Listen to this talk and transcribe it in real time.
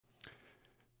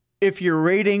If your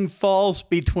rating falls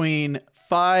between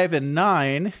 5 and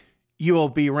 9, you will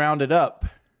be rounded up.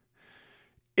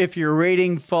 If your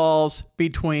rating falls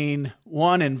between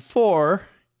 1 and 4,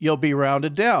 you'll be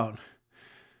rounded down.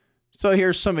 So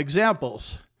here's some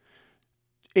examples.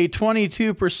 A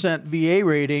 22% VA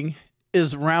rating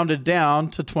is rounded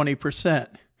down to 20%.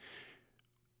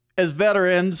 As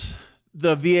veterans,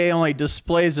 the VA only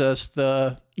displays us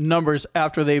the numbers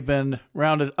after they've been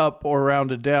rounded up or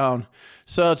rounded down.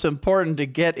 So it's important to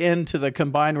get into the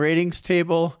combined ratings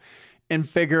table and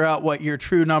figure out what your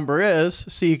true number is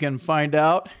so you can find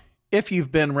out if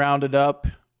you've been rounded up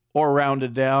or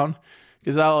rounded down,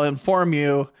 because that'll inform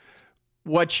you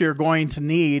what you're going to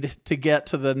need to get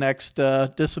to the next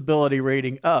disability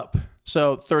rating up.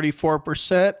 So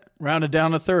 34% rounded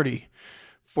down to 30,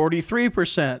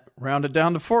 43% rounded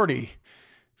down to 40,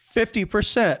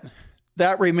 50%.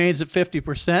 That remains at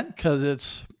 50% because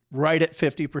it's right at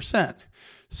 50%.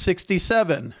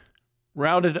 67,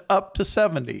 rounded up to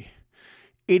 70.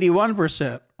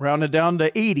 81%, rounded down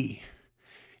to 80.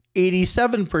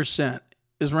 87%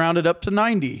 is rounded up to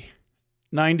 90.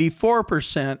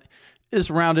 94% is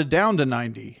rounded down to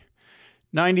 90.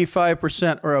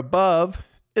 95% or above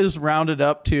is rounded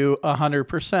up to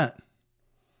 100%.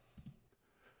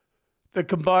 The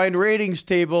combined ratings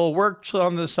table works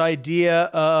on this idea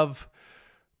of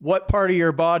what part of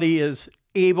your body is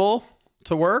able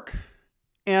to work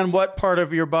and what part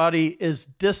of your body is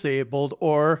disabled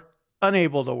or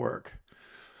unable to work.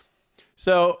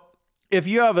 So if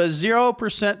you have a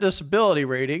 0% disability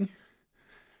rating,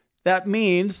 that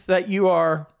means that you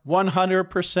are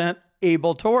 100%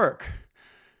 able to work.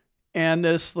 And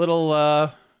this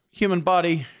little human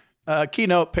body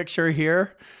keynote picture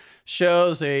here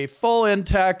shows a full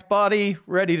intact body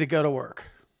ready to go to work.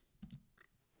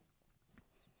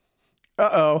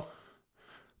 Uh-oh,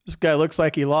 this guy looks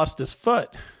like he lost his foot.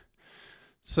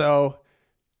 So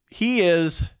he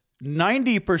is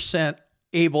 90%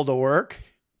 able to work.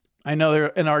 I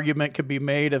know an argument could be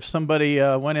made if somebody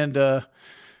went into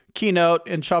keynote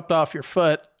and chopped off your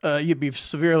foot, you'd be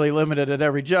severely limited at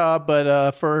every job.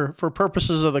 But for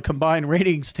purposes of the combined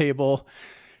ratings table,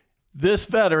 this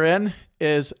veteran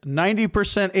is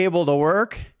 90% able to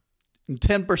work and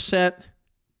 10%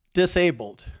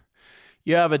 disabled.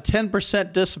 You have a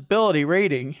 10% disability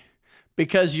rating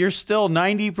because you're still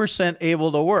 90%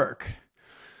 able to work.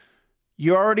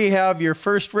 You already have your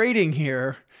first rating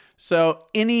here, so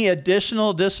any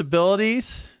additional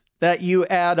disabilities that you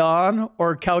add on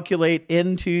or calculate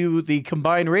into the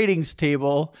combined ratings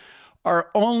table are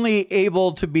only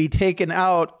able to be taken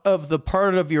out of the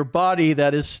part of your body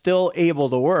that is still able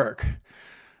to work.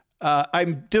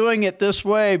 I'm doing it this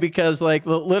way because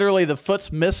literally the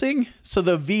foot's missing, so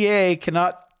the VA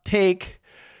cannot take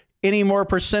any more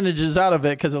percentages out of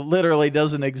it because it literally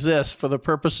doesn't exist for the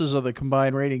purposes of the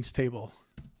combined ratings table.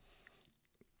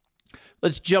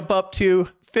 Let's jump up to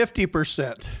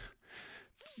 50%.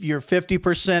 You're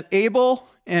 50% able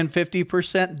and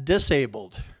 50%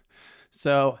 disabled.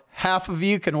 So half of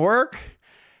you can work,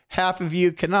 half of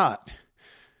you cannot.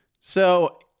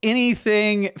 So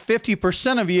anything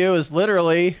 50% of you is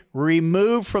literally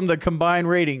removed from the combined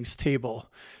ratings table.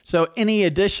 So any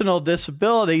additional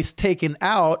disabilities taken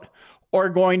out are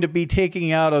going to be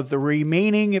taken out of the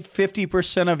remaining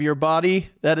 50% of your body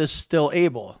that is still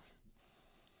able.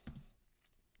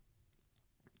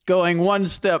 Going one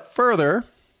step further,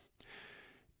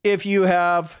 if you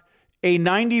have a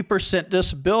 90%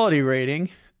 disability rating,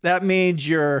 that means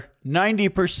you're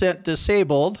 90%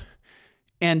 disabled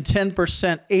and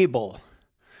 10% able.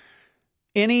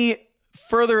 Any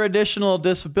further additional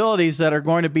disabilities that are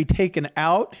going to be taken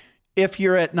out, if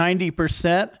you're at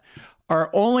 90%, are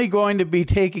only going to be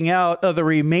taken out of the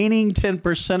remaining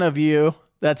 10% of you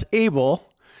that's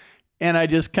able. And I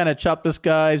just kind of chopped this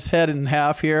guy's head in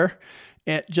half here,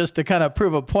 just to kind of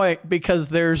prove a point, because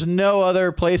there's no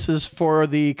other places for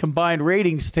the combined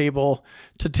ratings table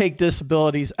to take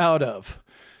disabilities out of.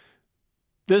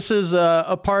 This is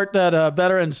a part that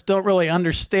veterans don't really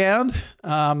understand,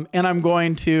 and I'm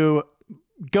going to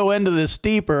go into this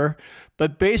deeper.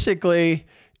 But basically,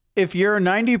 if you're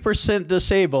 90%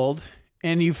 disabled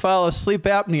and you file a sleep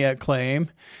apnea claim,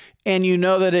 and you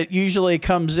know that it usually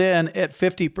comes in at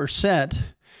 50%,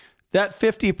 that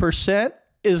 50%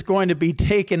 is going to be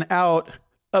taken out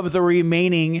of the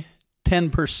remaining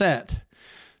 10%.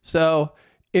 So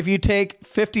if you take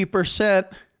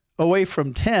 50% away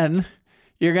from 10,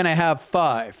 you're going to have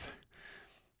 5.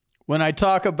 When I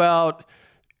talk about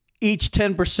each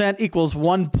 10% equals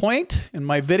 1 point in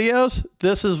my videos,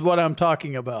 this is what I'm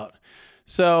talking about.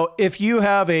 So if you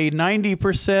have a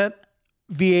 90%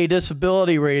 VA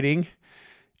disability rating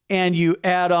and you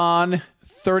add on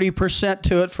 30%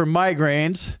 to it for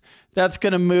migraines, that's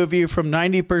going to move you from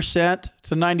 90%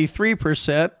 to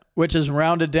 93%, which is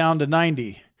rounded down to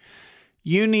 90.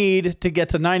 You need to get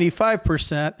to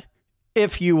 95%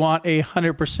 if you want a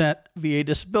 100% VA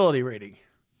disability rating.